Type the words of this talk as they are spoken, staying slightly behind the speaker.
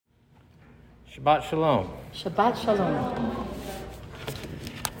Shabbat Shalom. Shabbat Shalom.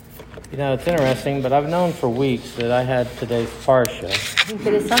 You know, it's interesting, but I've known for weeks that I had today's Parsha,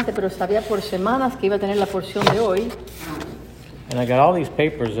 Interesante, pero sabía por semanas que iba a tener la porción de hoy and I got all these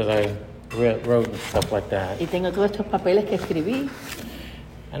papers that I wrote and stuff like that. y tengo todos estos papeles que escribí.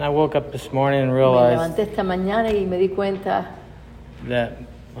 And I woke up this morning and Me realized levanté esta mañana y me di cuenta that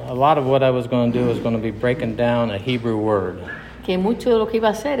a lot of what I was going to do was going to be breaking down a Hebrew word. que mucho de lo que iba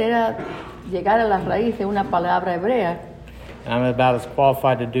a hacer era llegar a la raíz de una palabra hebrea. And I'm about as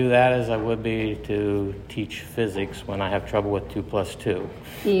qualified to do that as I would be to teach physics when I have trouble with 2 plus 2.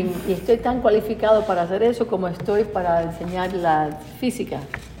 Y estoy tan cualificado para hacer eso como estoy para enseñar la física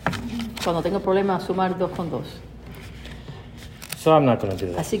cuando tengo problemas a sumar 2 con 2. So I'm not going to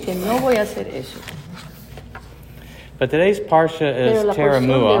do that. Así que no voy a hacer eso. But today's Parsha Pero is la porción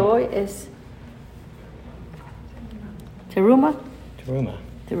de Terumah. hoy es Terumah,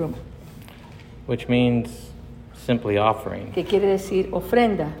 Terumah, which means simply offering. que quiere decir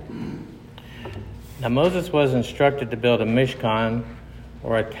ofrenda. Now Moses was instructed to build a mishkan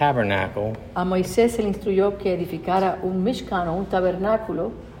or a tabernacle A Moisés se le instruyó que edificara un mishkan o un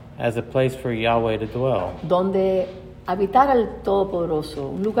tabernáculo as a place for Yahweh to dwell donde habitara el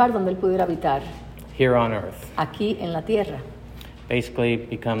Todopoderoso, un lugar donde él pudiera habitar here on earth. aquí en la tierra. Basically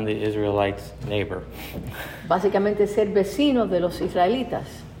become the Israelites' neighbor. Básicamente ser vecino de los israelitas.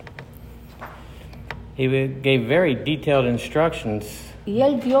 He gave very detailed instructions Y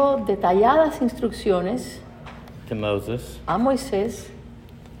él dio detalladas instrucciones to Moses, a Moisés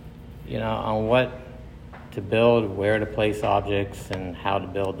on what to build, where to place objects, and how to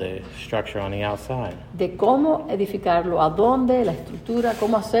build the structure on the outside. de cómo edificarlo, a dónde, la estructura,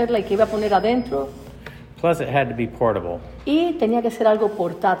 cómo hacerla y qué iba a poner adentro. Plus, it had to be portable. Y tenía que ser algo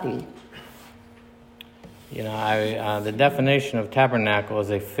portátil. The definition of tabernacle is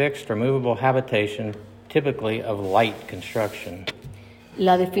a fixed or movable habitation, typically of light construction.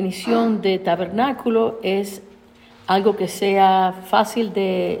 La definición de tabernáculo es algo que sea fácil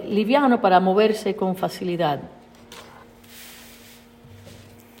de liviano para moverse con facilidad.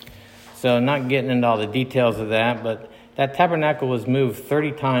 So, not getting into all the details of that, but that tabernacle was moved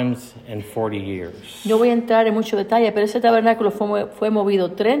 30 times in 40 years. No voy a entrar en mucho detalle, pero ese tabernáculo fue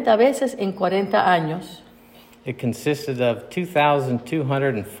movido 30 veces en 40 años. It consisted of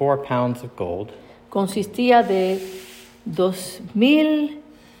 2,204 pounds of gold, Consistía de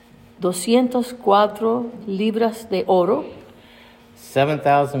 2.204 libras de oro,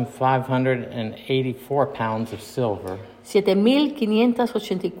 7,584 pounds of silver,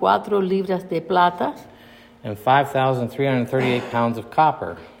 7.584 libras de plata and 5,338 pounds of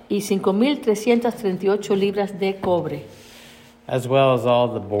copper, y 5.338 libras de cobre, as well as all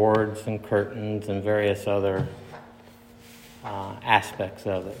the boards and curtains and various other aspects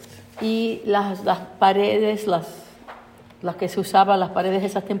of it. y las paredes, las que se usaban, las paredes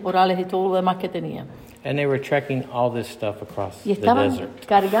esas temporales y todo lo demás que tenían. And they were trekking all this stuff across Y the estaban desert.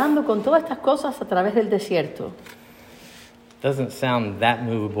 cargando con todas estas cosas a través del desierto. Doesn't sound that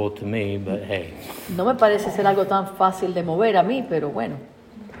movable to me, but hey. No me parece ser algo tan fácil de mover a mí, pero bueno.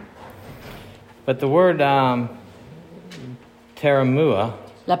 But the word Terumah,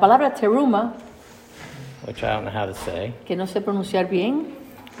 La palabra teruma, which I don't know how to say, que no sé pronunciar bien,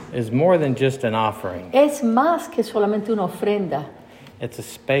 is more than just an offering. es más que solamente una ofrenda. It's a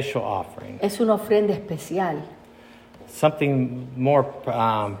special offering. Es una ofrenda especial. Something more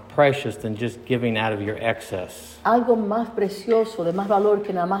precious than just giving out of your excess. Algo más precioso, de más valor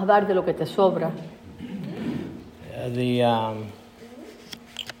que nada más dar de lo que te sobra. The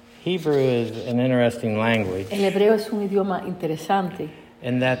Hebrew is an interesting language El hebreo es un idioma interesante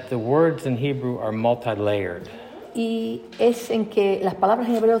in that the words in Hebrew are multi-layered. y es en que las palabras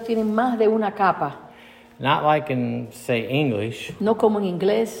en hebreo tienen más de una capa. Not like in, say, English, No como en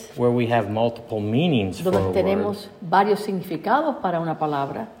inglés, where we have multiple meanings for a donde word. tenemos varios significados para una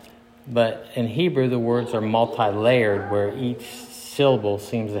palabra. But in Hebrew, the words are multi-layered, where each syllable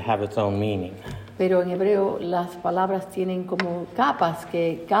seems to have its own meaning. Pero en hebreo las palabras tienen como capas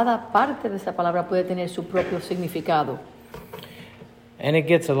que cada parte de esa palabra puede tener su propio significado. And it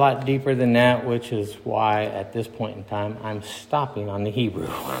gets a lot deeper than that, which is why at this point in time I'm stopping on the Hebrew.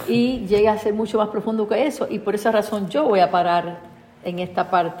 Y llega a ser mucho más profundo que eso y por esa razón yo voy a parar en esta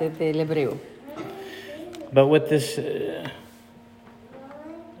parte del hebreo. But with this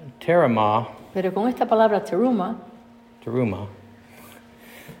terumah, Pero con esta palabra teruma,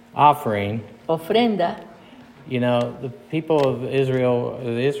 offering, ofrenda, the people of Israel,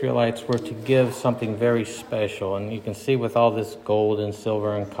 the Israelites were to give something very special. And you can see with all this gold and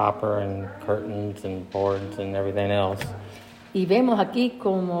silver and copper and curtains and boards and everything else, Y vemos aquí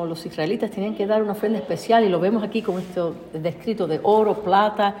como los israelitas tenían que dar una ofrenda especial y lo vemos aquí con esto descrito de oro,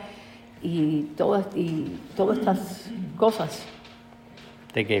 plata y todas estas cosas.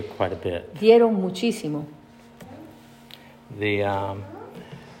 They gave quite a bit. Dieron muchísimo.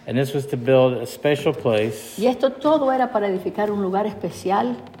 And this was to build a special place Y esto todo era para edificar un lugar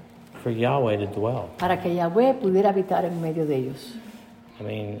especial for Yahweh to dwell. para que Yahweh pudiera habitar en medio de ellos. I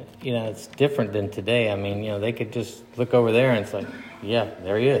mean, it's different than today. I mean, they could just look over there and it's like, yeah,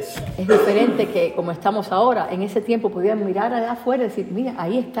 there he is. Es diferente que como estamos ahora. En ese tiempo podían mirar allá afuera y decir, mira,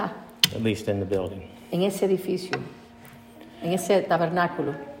 ahí está, At least in the building. en ese edificio, en ese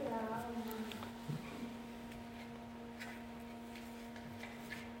tabernáculo.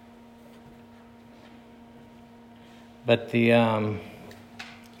 But let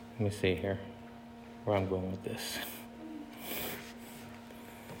me see here where I'm going with this.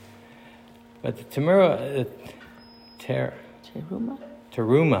 But the Teruma.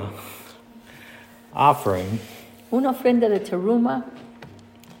 teruma offering Una ofrenda de teruma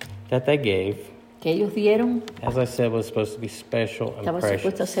that they gave, que ellos dieron as I said, was supposed to be special and estaba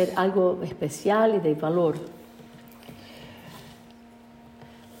supuesto a precious. ser algo especial y de valor.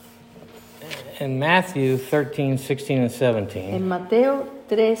 In Matthew 13, 16, and 17, En Mateo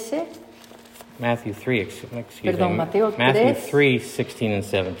 13, Matthew 3, excuse Perdón, me, Mateo Matthew 3. 3, 16, and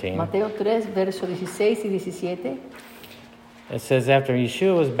 17, Mateo 3, versos 16 y 17, it says, after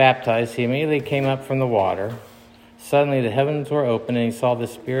Yeshua was baptized, he immediately came up from the water. Suddenly the heavens were opened, and he saw the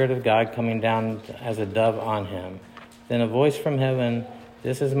Spirit of God coming down as a dove on him. Then a voice from heaven,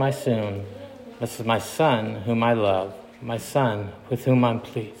 this is my son, whom I love, my son, with whom I'm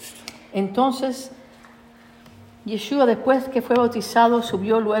pleased. Entonces, Yeshua, después que fue bautizado,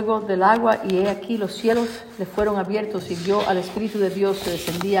 subió luego del agua y he aquí los cielos le fueron abiertos y vio al Espíritu de Dios que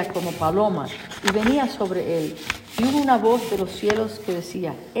descendía como paloma y venía sobre él. Y hubo una voz de los cielos que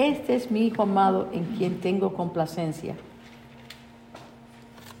decía, este es mi Hijo amado en quien tengo complacencia.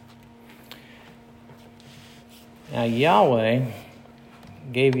 Now Yahweh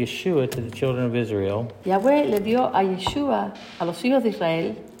gave Yeshua to the children of Israel Yahweh le dio a Yeshua, a los hijos de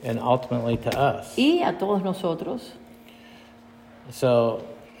Israel and ultimately to us. y a todos nosotros. So,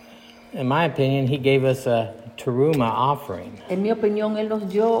 in my opinion, he gave us a teruma offering, En mi opinión, Él nos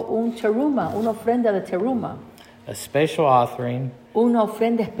dio un teruma, una ofrenda de teruma, a special offering, una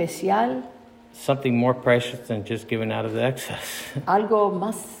ofrenda especial, something more precious than just giving out of the excess. algo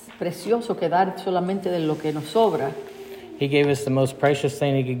más precioso que dar solamente de lo que nos sobra. He gave us the most precious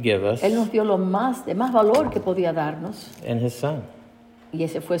thing he could give us, Él nos dio lo más de más valor que podía darnos in his son. y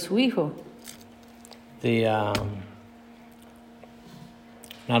ese fue su Hijo.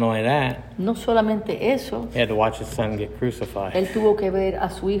 Not only that, No solamente eso, he had to watch his son get crucified, Él tuvo que ver a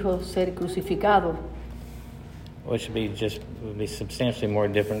su Hijo ser crucificado, which would be substantially more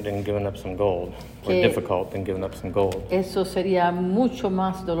different than giving up some gold, or Que- difficult than giving up some gold. Eso sería mucho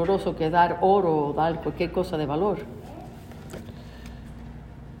más doloroso que dar oro o dar cualquier cosa de valor.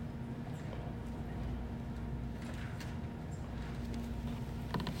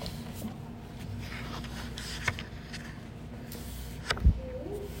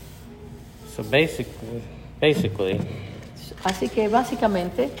 So basically, Así que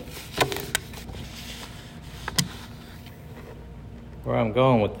básicamente, where I'm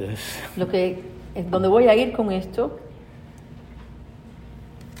going with this lo que es donde voy a ir con esto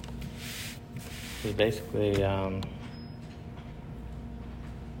is basically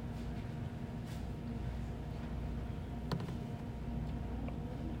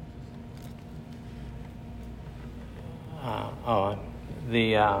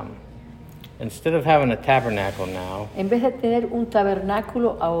instead of having a tabernacle now en vez de tener un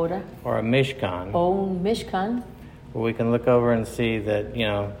tabernáculo ahora or a mishkan, o un mishkan, where we can look over and see that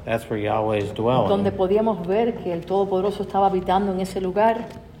that's where Yahweh is dwelling, donde podíamos ver que el Todopoderoso estaba habitando en ese lugar,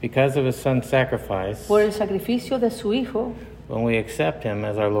 because of his son's sacrifice. por el sacrificio de su Hijo, When we accept him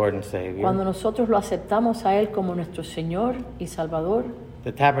as our Lord and Savior, cuando nosotros lo aceptamos a Él como nuestro Señor y Salvador,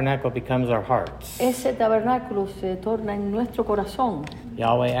 the tabernacle becomes our hearts. ese tabernáculo se torna en nuestro corazón.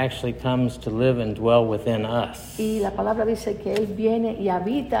 Yahweh actually comes to live and dwell within us, Y la palabra dice que Él viene y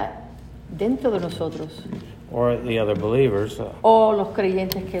habita dentro de nosotros, or the other believers. o los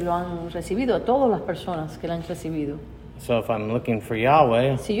creyentes que lo han recibido, todas las personas que lo han recibido. So if I'm looking for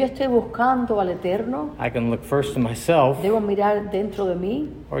Yahweh, Si yo estoy buscando al Eterno, I can look first to myself, debo mirar dentro de mí,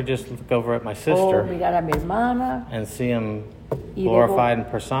 or just look over at my o sister mirar a mi hermana. and see him Y glorified and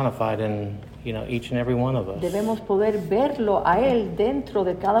personified in each and every one of us. Debemos poder verlo a Él dentro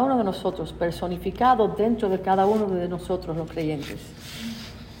de cada uno de nosotros, personificado dentro de cada uno de nosotros los creyentes.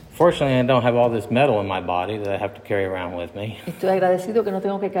 Fortunately, I don't have all this metal in my body that I have to carry around with me. Estoy agradecido que no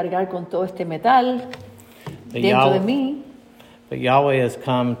tengo que cargar con todo este metal But dentro de mí. But Yahweh has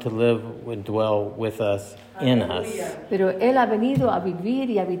come to live and dwell with us, in us, Pero Él ha venido a vivir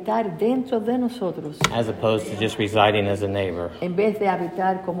y habitar dentro de nosotros, as opposed to just residing as a neighbor. en vez de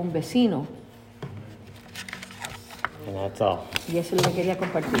habitar como un vecino. And that's all. Y eso es lo que quería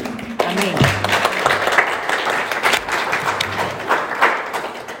compartir. Amén.